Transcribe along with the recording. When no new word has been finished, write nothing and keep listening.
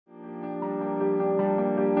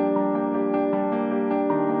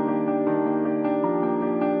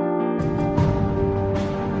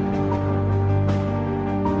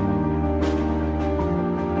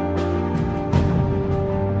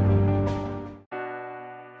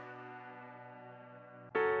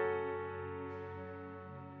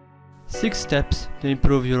6 steps to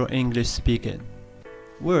improve your English speaking.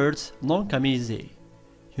 Words don't come easy.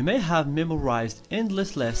 You may have memorized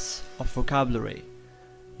endless lists of vocabulary.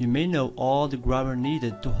 You may know all the grammar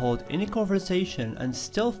needed to hold any conversation and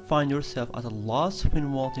still find yourself at a loss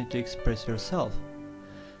when wanting to express yourself.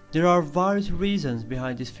 There are various reasons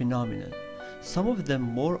behind this phenomenon, some of them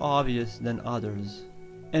more obvious than others.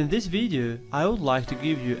 In this video, I would like to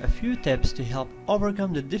give you a few tips to help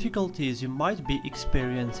overcome the difficulties you might be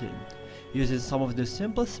experiencing, using some of the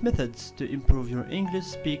simplest methods to improve your English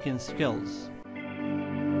speaking skills.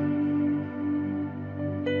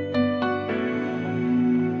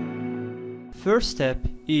 First step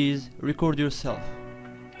is record yourself.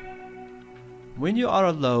 When you are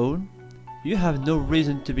alone, you have no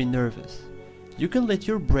reason to be nervous. You can let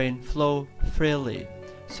your brain flow freely.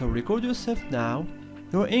 So record yourself now.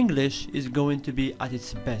 Your English is going to be at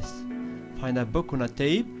its best. Find a book on a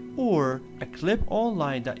tape or a clip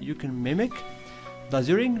online that you can mimic. Does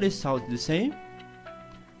your English sound the same?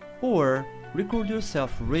 Or record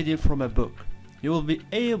yourself reading from a book. You will be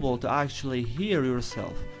able to actually hear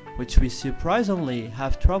yourself, which we surprisingly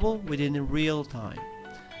have trouble with in real time,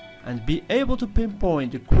 and be able to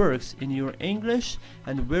pinpoint the quirks in your English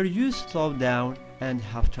and where you slow down and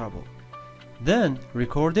have trouble. Then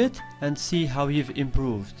record it and see how you've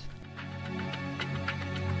improved.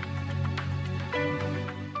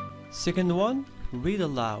 Second one, read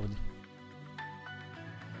aloud.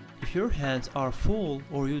 If your hands are full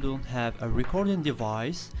or you don't have a recording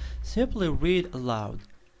device, simply read aloud.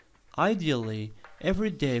 Ideally,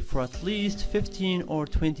 every day for at least 15 or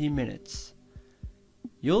 20 minutes.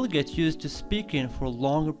 You'll get used to speaking for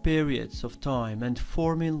longer periods of time, and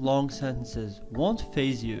forming long sentences won't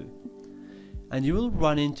faze you. And you will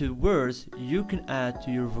run into words you can add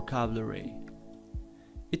to your vocabulary.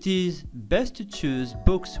 It is best to choose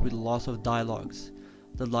books with lots of dialogues.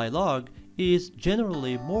 The dialogue is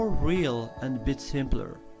generally more real and a bit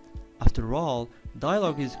simpler. After all,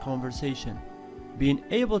 dialogue is conversation. Being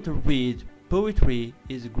able to read poetry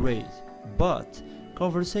is great, but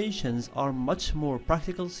conversations are much more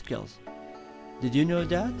practical skills. Did you know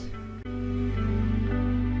that?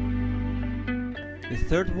 The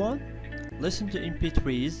third one, listen to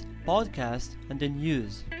MP3s, podcasts, and the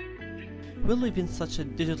news. We live in such a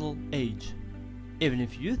digital age. Even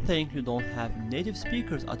if you think you don't have native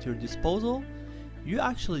speakers at your disposal, you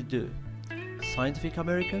actually do. Scientific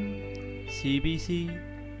American, CBC,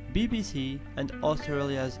 BBC, and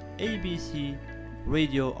Australia's ABC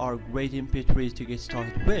radio are great MP3s to get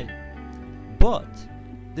started with. But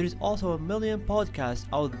there is also a million podcasts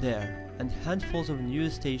out there and handfuls of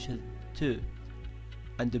news stations too.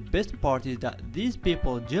 And the best part is that these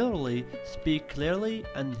people generally speak clearly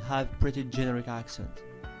and have pretty generic accents.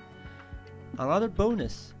 Another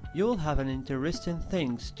bonus, you will have an interesting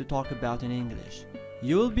things to talk about in English.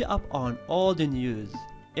 You will be up on all the news,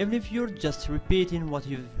 even if you're just repeating what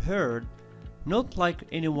you've heard, not like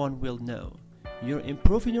anyone will know. You're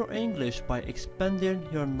improving your English by expanding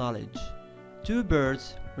your knowledge. 2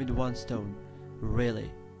 birds with 1 stone,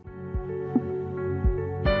 really.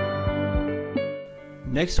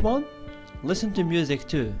 Next one, listen to music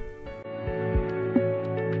too.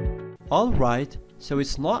 Alright, so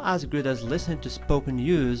it's not as good as listening to spoken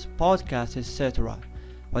news, podcasts, etc.,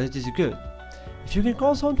 but it is good. If you can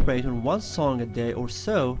concentrate on one song a day or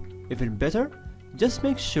so, even better, just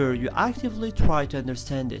make sure you actively try to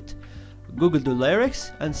understand it. Google the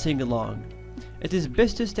lyrics and sing along. It is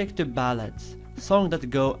best to stick to ballads, songs that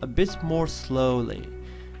go a bit more slowly.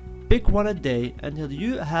 Pick one a day until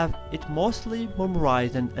you have it mostly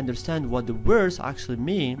memorized and understand what the words actually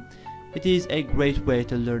mean. It is a great way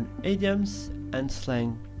to learn idioms and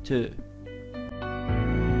slang too.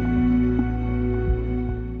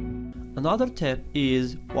 Another tip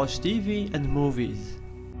is watch TV and movies.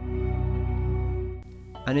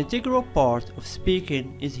 An integral part of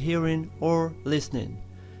speaking is hearing or listening.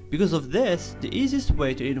 Because of this, the easiest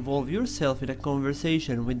way to involve yourself in a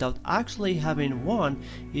conversation without actually having one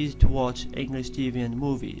is to watch English TV and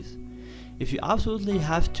movies. If you absolutely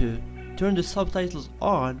have to, turn the subtitles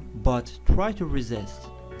on, but try to resist.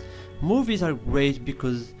 Movies are great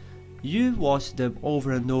because you watch them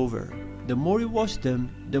over and over. The more you watch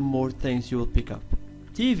them, the more things you will pick up.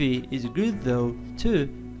 TV is good though too,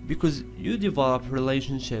 because you develop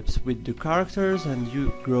relationships with the characters and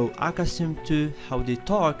you grow accustomed to how they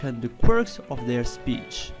talk and the quirks of their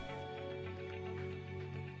speech.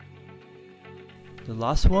 The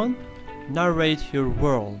last one, narrate your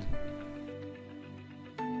world.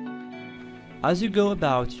 As you go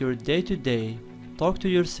about your day-to-day, talk to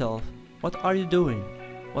yourself. What are you doing?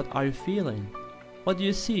 What are you feeling? What do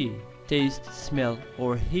you see, taste, smell,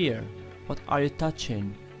 or hear? What are you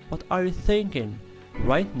touching? What are you thinking?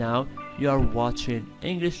 Right now, you are watching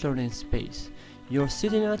English Learning Space. You're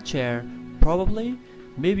sitting in a chair, probably.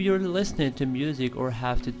 Maybe you're listening to music or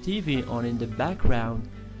have the TV on in the background.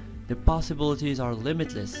 The possibilities are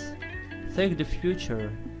limitless. Think the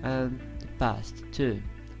future and the past too.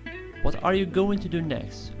 What are you going to do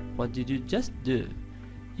next? What did you just do?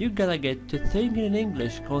 You gotta get to thinking in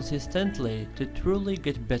English consistently to truly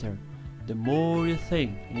get better. The more you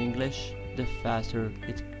think in English, the faster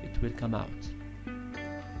it will come out.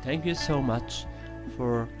 Thank you so much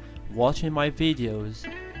for watching my videos.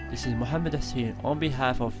 This is Mohammed Hussein on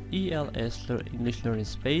behalf of ELS English Learning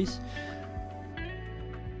Space.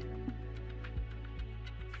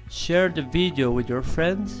 Share the video with your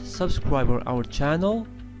friends, subscribe on our channel,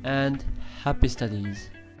 and happy studies.